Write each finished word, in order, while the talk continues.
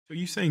Are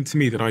you saying to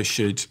me that I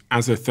should,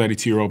 as a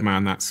 32-year-old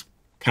man that's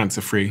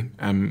cancer-free,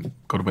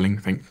 God willing,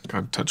 thank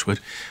God, touch wood,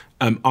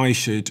 I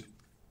should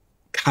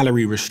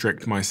calorie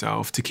restrict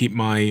myself to keep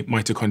my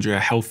mitochondria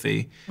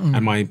healthy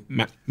and my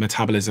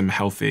metabolism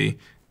healthy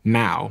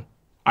now?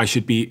 I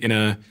should be in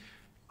a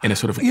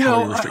sort of a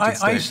calorie restricted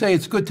state. I say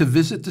it's good to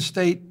visit the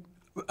state.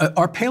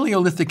 Our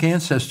Paleolithic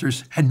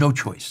ancestors had no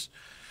choice.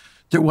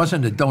 There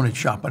wasn't a donut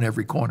shop on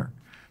every corner.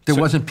 There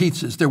wasn't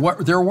pizzas.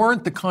 There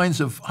weren't the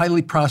kinds of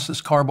highly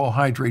processed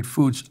carbohydrate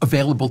foods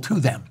available to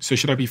them. So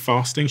should I be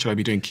fasting? Should I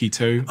be doing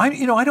keto?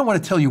 I don't want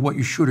to tell you what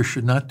you should or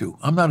should not do.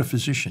 I'm not a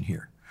physician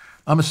here.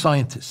 I'm a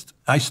scientist.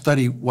 I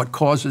study what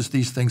causes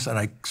these things, and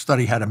I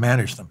study how to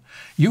manage them.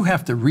 You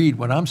have to read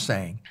what I'm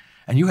saying,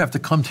 and you have to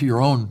come to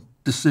your own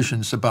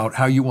decisions about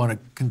how you want to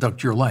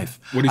conduct your life.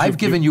 I've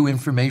given you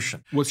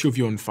information. What's your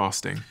view on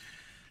fasting?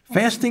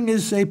 Fasting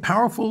is a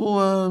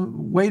powerful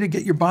way to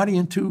get your body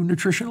into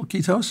nutritional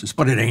ketosis,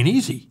 but it ain't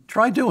easy.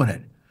 Try doing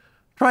it.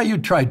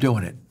 Try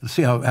doing it.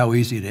 See how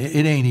easy it is.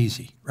 It ain't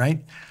easy,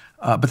 right?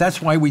 But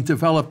that's why we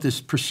developed this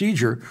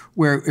procedure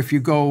where if you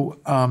go,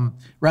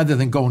 rather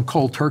than going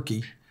cold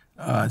turkey,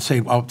 and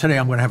say, well, today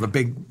I'm going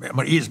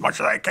to eat as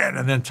much as I can,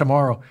 and then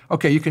tomorrow,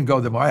 okay, you can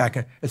go tomorrow.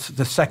 It's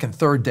the second,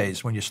 third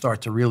days when you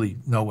start to really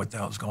know what the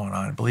hell's going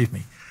on. And believe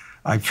me,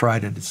 I've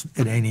tried it.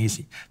 It ain't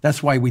easy.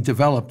 That's why we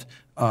developed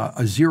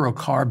a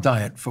zero-carb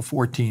diet for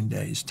 14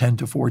 days, 10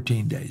 to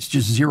 14 days.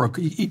 Just zero.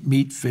 You eat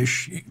meat,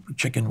 fish,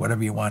 chicken,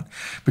 whatever you want,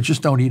 but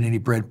just don't eat any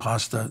bread,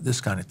 pasta,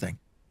 this kind of thing.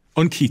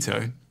 On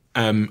keto,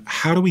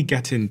 how do we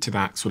get into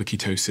that sort of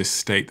ketosis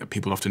state that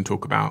people often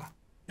talk about?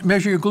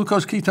 Measure your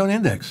glucose ketone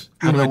index.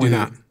 How do I do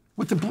that?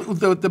 With the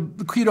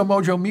Keto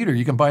Mojo meter.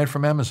 You can buy it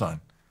from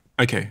Amazon.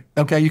 Okay.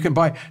 Okay, you can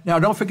buy. Now,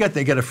 don't forget,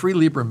 they get a free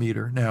Libra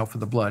meter now for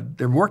the blood.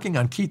 They're working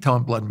on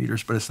ketone blood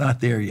meters, but it's not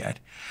there yet.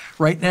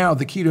 Right now,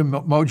 the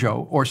Keto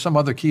Mojo or some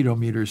other keto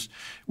meters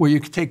where you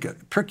can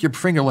prick your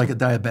finger like a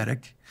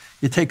diabetic.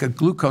 You take a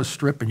glucose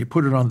strip and you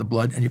put it on the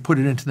blood and you put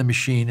it into the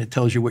machine. It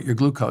tells you what your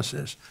glucose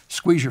is.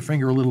 Squeeze your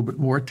finger a little bit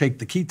more, take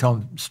the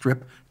ketone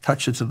strip,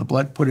 touch it to the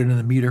blood, put it in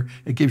the meter.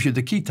 It gives you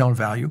the ketone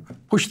value.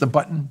 Push the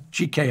button,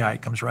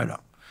 GKI comes right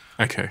up.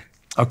 Okay.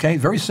 Okay,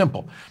 very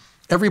simple.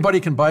 Everybody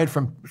can buy it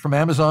from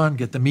Amazon,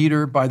 get the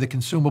meter, buy the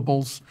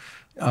consumables,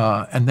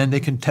 and then they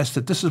can test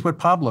it. This is what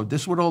Pablo,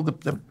 this is what all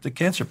the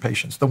cancer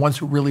patients, the ones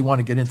who really want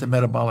to get into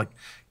metabolic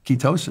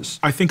ketosis.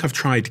 I think I've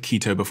tried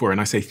keto before,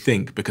 and I say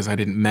think because I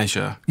didn't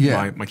measure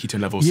my ketone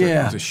levels, so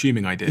I was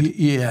assuming I did.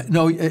 Yeah,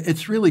 no,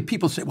 it's really,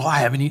 people say, well, I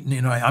haven't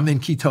eaten, I'm in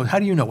keto. How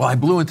do you know? Well, I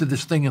blew into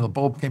this thing and the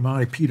bulb came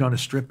on, I peed on a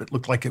strip, it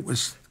looked like it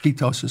was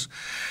ketosis.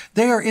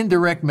 They are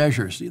indirect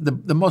measures.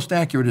 The most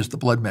accurate is the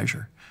blood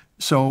measure.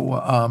 So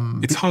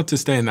it's hard to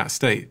stay in that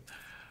state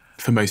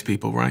for most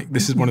people, right?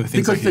 This is one of the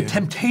things because the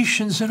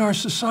temptations in our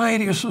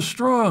society are so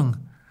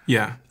strong.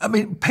 Yeah. I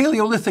mean,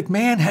 Paleolithic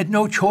man had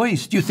no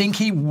choice. Do you think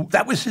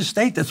that was his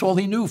state? That's all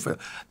he knew for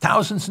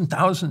thousands and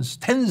thousands,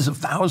 tens of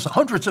thousands,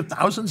 hundreds of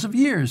thousands of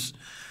years.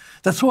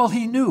 That's all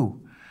he knew.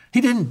 He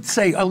didn't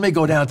say, oh, let me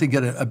go down to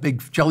get a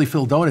big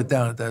jelly-filled donut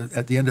down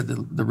at the end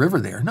of the river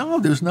there.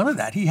 No, there's none of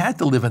that. He had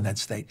to live in that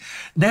state.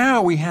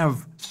 Now we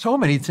have so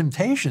many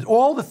temptations,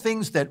 all the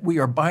things that we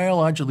are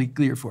biologically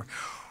geared for.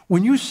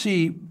 When you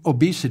see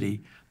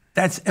obesity,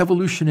 that's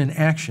evolution in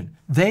action.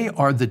 They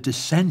are the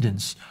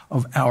descendants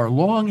of our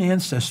long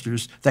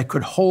ancestors that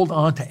could hold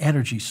on to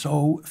energy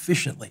so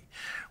efficiently.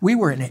 We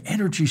were an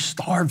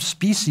energy-starved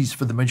species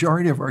for the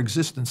majority of our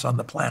existence on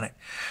the planet.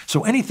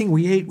 So anything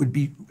we ate would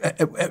be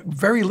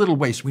very little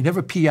waste. We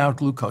never pee out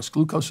glucose.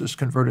 Glucose is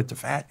converted to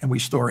fat, and we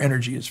store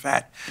energy as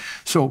fat.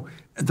 So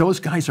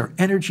those guys are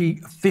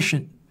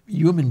energy-efficient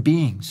human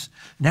beings.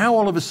 Now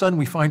all of a sudden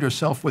we find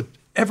ourselves with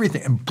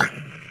everything. And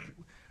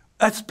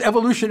that's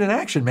evolution in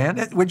action,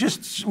 man.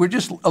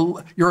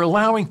 You're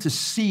allowing to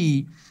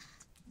see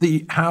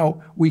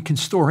how we can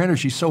store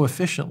energy so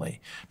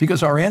efficiently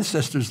because our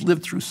ancestors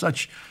lived through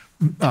such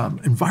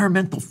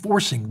environmental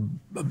forcing.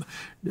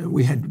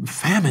 We had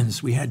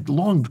famines, we had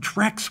long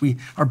treks,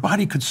 our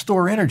body could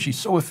store energy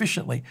so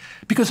efficiently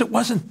because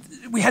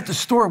we had to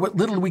store what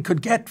little we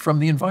could get from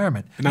the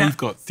environment. And now you've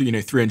got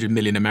 300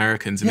 million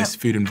Americans in this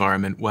food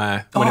environment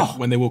where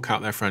when they walk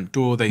out their front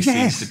door, they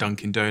see the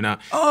Dunkin' Donut.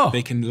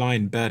 They can lie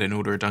in bed and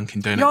order a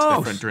Dunkin' Donut to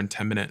their front door in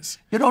 10 minutes.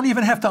 You don't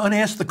even have to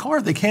unask the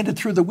car. They hand it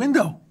through the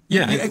window.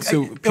 Yeah,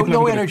 so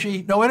no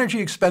energy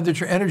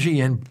expenditure,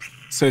 energy in.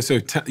 So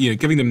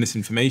giving them this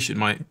information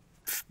might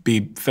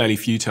be fairly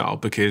futile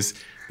because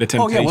the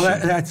temptation. Oh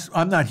yeah, well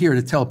I'm not here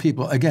to tell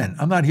people. Again,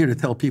 I'm not here to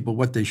tell people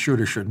what they should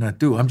or should not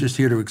do. I'm just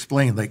here to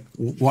explain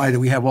why do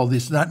we have all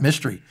this? Not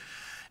mystery.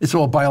 It's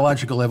all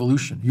biological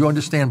evolution. You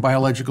understand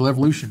biological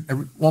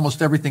evolution.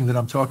 Almost everything that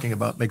I'm talking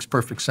about makes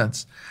perfect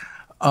sense.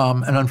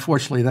 And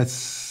unfortunately,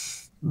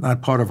 that's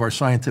not part of our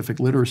scientific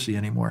literacy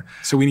anymore.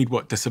 So we need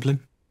what?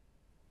 Discipline?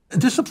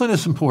 Discipline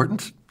is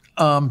important.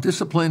 Every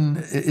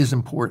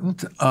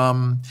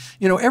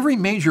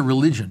major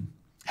religion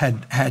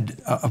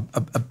had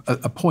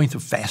a point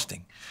of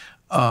fasting.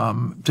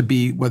 to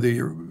be, whether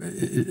you're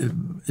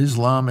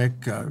Islamic,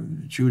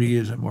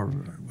 Judaism, or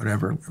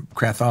whatever,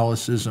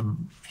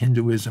 Catholicism,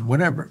 Hinduism,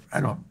 whatever.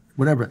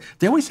 Whatever.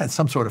 They always had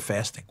some sort of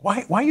fasting.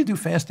 Why you do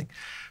fasting?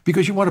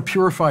 Because you want to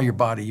purify your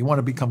body. You want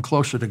to become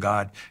closer to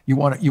God. You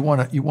want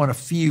to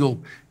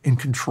feel in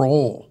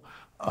control.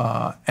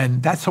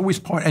 And that's always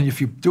part. And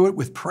if you do it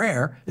with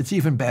prayer, it's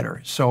even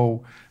better.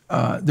 So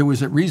there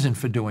was a reason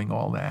for doing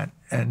all that.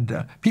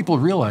 And people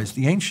realized,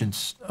 the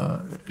ancients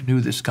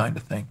knew this kind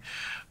of thing.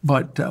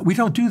 But we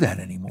don't do that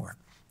anymore.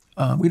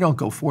 We don't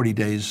go 40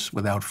 days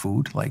without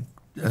food like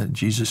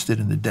Jesus did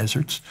in the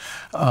deserts.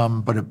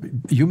 But a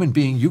human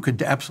being, you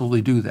could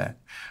absolutely do that.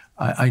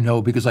 I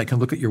know, because I can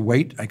look at your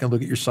weight, I can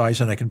look at your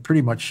size, and I can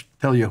pretty much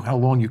tell you how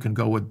long you can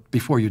go with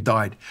before you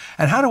died.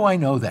 And how do I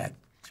know that?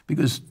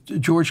 Because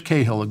George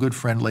Cahill, a good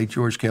friend, late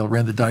George Cahill,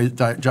 ran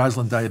the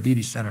Joslin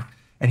Diabetes Center,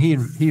 and he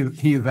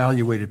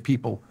evaluated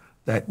people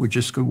that would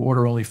just go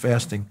water-only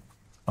fasting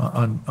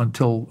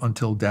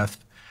until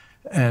death.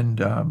 And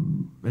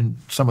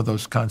some of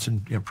those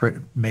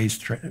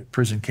Maze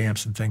prison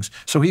camps and things.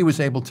 So he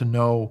was able to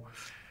know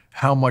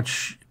how long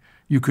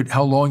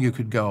you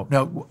could go.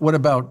 Now, what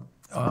about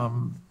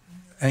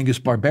Angus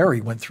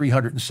Barberi went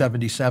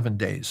 377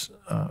 days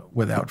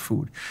without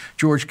food.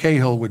 George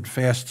Cahill would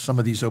fast some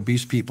of these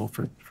obese people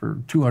for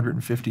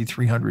 250,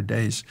 300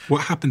 days.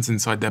 What happens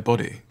inside their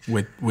body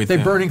with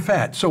They're burning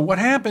fat. So what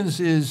happens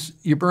is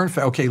you burn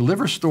fat. Okay,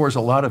 liver stores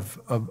a lot of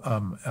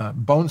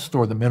bones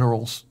store the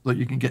minerals.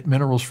 You can get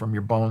minerals from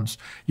your bones.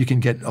 You can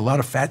get a lot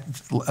of fat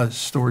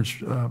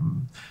storage.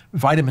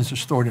 Vitamins are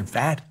stored in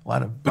fat. A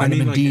lot of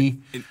vitamin D.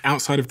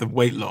 Outside of the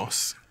weight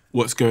loss,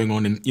 what's going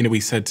on in,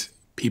 we said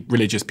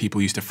religious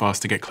people used to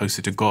fast to get closer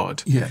to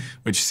God,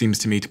 which seems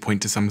to me to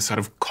point to some sort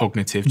of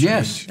cognitive change.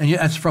 Yes, and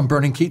that's from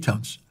burning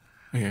ketones.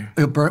 Okay.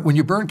 When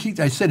you burn ketones,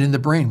 I said in the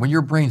brain, when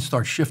your brain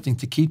starts shifting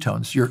to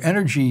ketones, your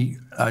energy,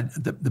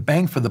 the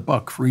bang for the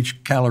buck for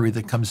each calorie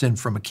that comes in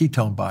from a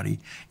ketone body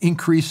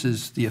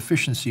increases the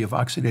efficiency of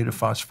oxidative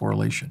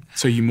phosphorylation.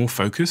 So you're more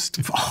focused?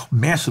 Oh,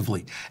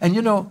 massively. And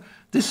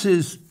this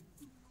is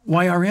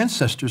why our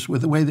ancestors were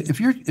the way that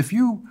if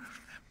you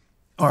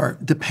are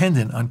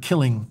dependent on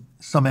killing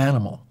some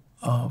animal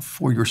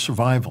for your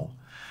survival,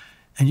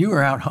 and you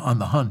are out on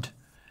the hunt,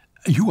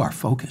 you are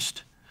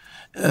focused.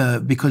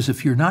 Because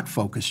if you're not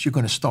focused, you're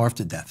going to starve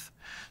to death.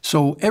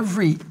 So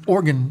every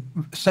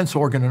sense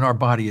organ in our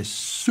body is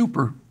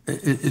super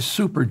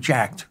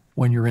jacked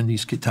when you're in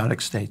these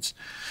ketotic states.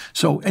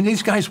 So, and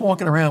these guys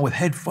walking around with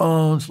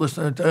headphones,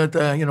 listening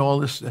to, all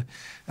this.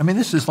 I mean,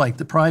 this is like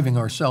depriving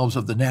ourselves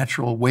of the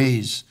natural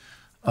ways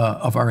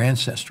of our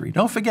ancestry.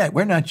 Don't forget,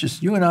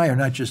 you and I are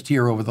not just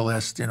here over the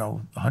last,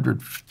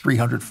 100,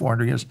 300,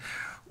 400 years.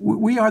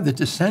 We are the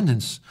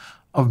descendants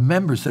of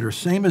members that are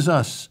same as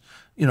us,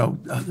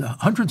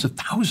 hundreds of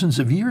thousands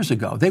of years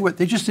ago.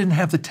 They just didn't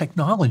have the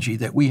technology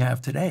that we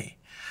have today.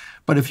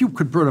 But if you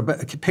could bring a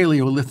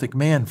Paleolithic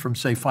man from,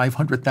 say,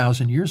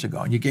 500,000 years ago,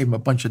 and you gave him a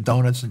bunch of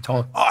donuts and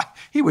told him,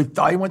 he would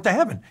die and went to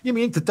heaven. You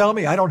mean to tell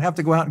me I don't have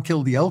to go out and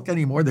kill the elk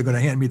anymore? They're going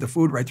to hand me the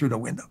food right through the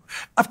window.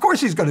 Of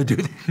course he's going to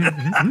do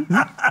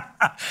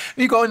that.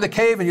 You go in the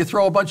cave and you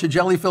throw a bunch of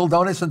jelly-filled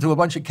donuts into a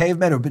bunch of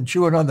cavemen who've been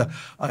chewing on the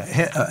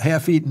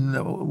half-eaten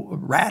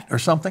rat or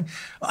something.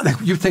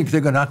 You think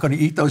they're not going to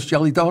eat those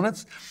jelly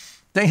donuts?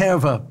 They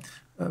have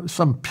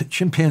some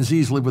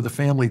chimpanzees live with a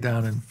family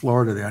down in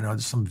Florida. I know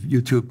there's some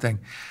YouTube thing.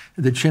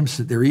 The chimps,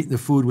 they're eating the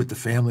food with the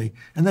family,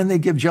 and then they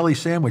give jelly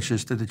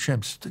sandwiches to the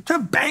chimps. They're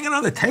banging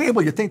on the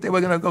table. You think they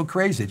were going to go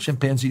crazy.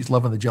 Chimpanzees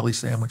loving the jelly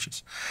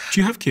sandwiches.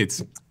 Do you have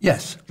kids?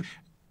 Yes.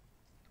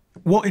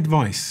 What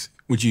advice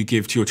would you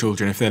give to your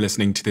children if they're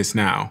listening to this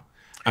now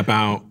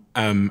about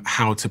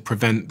how to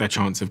prevent their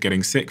chance of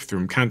getting sick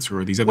through cancer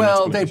or these other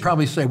Well, they'd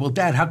probably say, well,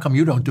 Dad, how come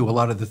you don't do a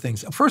lot of the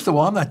things? First of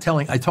all, I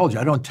told you,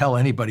 I don't tell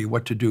anybody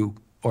what to do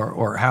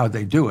or how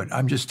they do it.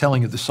 I'm just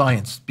telling you the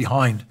science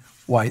behind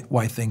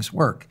why things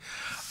work.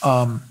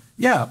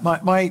 Yeah,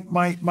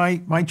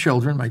 my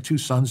children, my two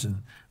sons,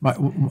 and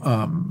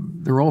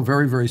they're all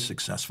very, very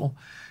successful.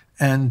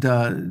 And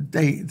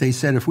they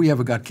said if we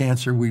ever got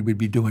cancer, we would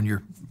be doing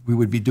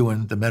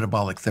the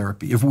metabolic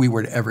therapy if we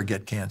were to ever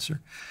get cancer.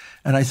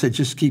 And I said,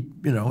 just keep,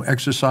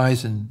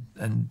 exercise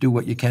and do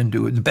what you can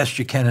do, the best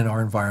you can in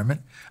our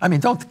environment. I mean,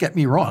 don't get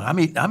me wrong. I'm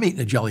eating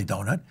a jelly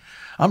donut.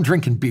 I'm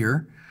drinking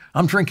beer.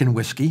 I'm drinking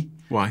whiskey.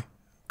 Why?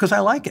 Because I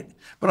like it.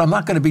 But I'm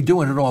not going to be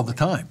doing it all the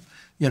time.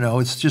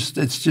 It's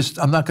just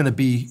I'm not going to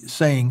be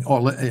saying,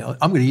 I'm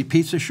going to eat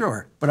pizza,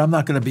 sure. But I'm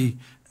not going to be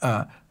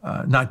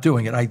not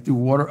doing it. I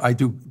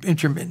do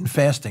intermittent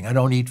fasting. I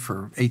don't eat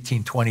for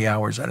 18, 20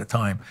 hours at a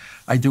time.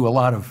 I do a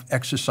lot of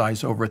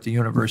exercise over at the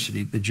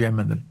university, the gym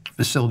and the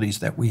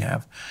facilities that we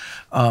have.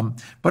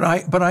 But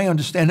I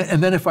understand it.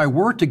 And then if I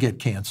were to get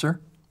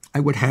cancer, I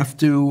would have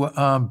to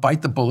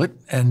bite the bullet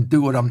and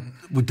do what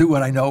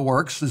I know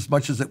works, as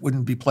much as it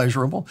wouldn't be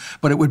pleasurable.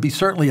 But it would be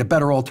certainly a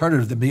better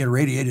alternative than being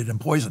irradiated and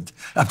poisoned.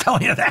 I'm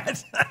telling you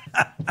that.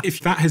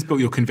 If that has built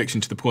your conviction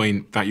to the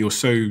point that you're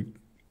so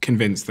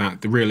convinced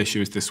that the real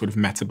issue is this sort of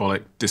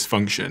metabolic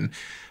dysfunction,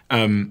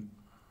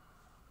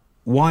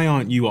 Why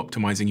aren't you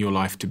optimizing your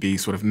life to be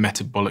sort of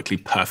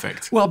metabolically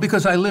perfect? Well,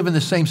 because I live in the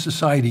same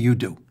society you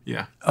do.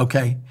 Yeah.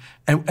 Okay.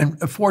 And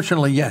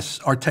fortunately, yes,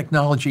 our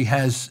technology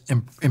has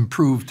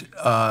improved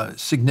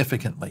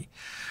significantly.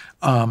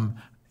 I'm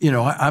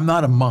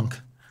not a monk.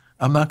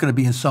 I'm not going to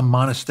be in some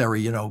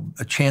monastery,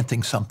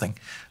 chanting something.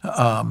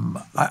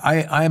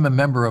 I am a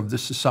member of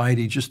this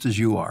society just as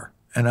you are.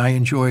 And I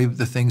enjoy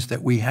the things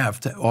that we have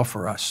to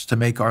offer us to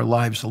make our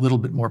lives a little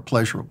bit more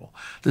pleasurable.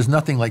 There's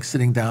nothing like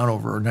sitting down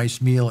over a nice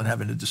meal and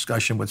having a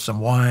discussion with some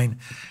wine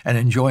and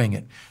enjoying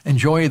it.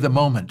 Enjoy the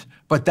moment,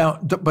 but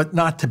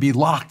not to be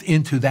locked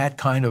into that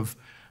kind of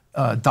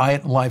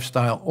diet and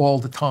lifestyle all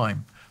the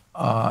time.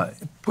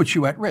 It puts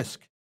you at risk.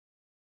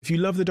 If you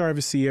love the Diary of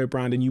a CEO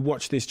brand and you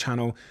watch this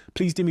channel,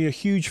 please do me a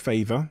huge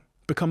favor.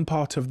 Become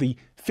part of the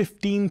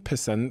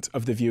 15%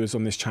 of the viewers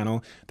on this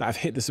channel that have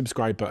hit the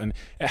subscribe button.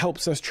 It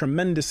helps us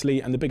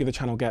tremendously, and the bigger the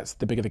channel gets,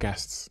 the bigger the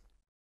guests.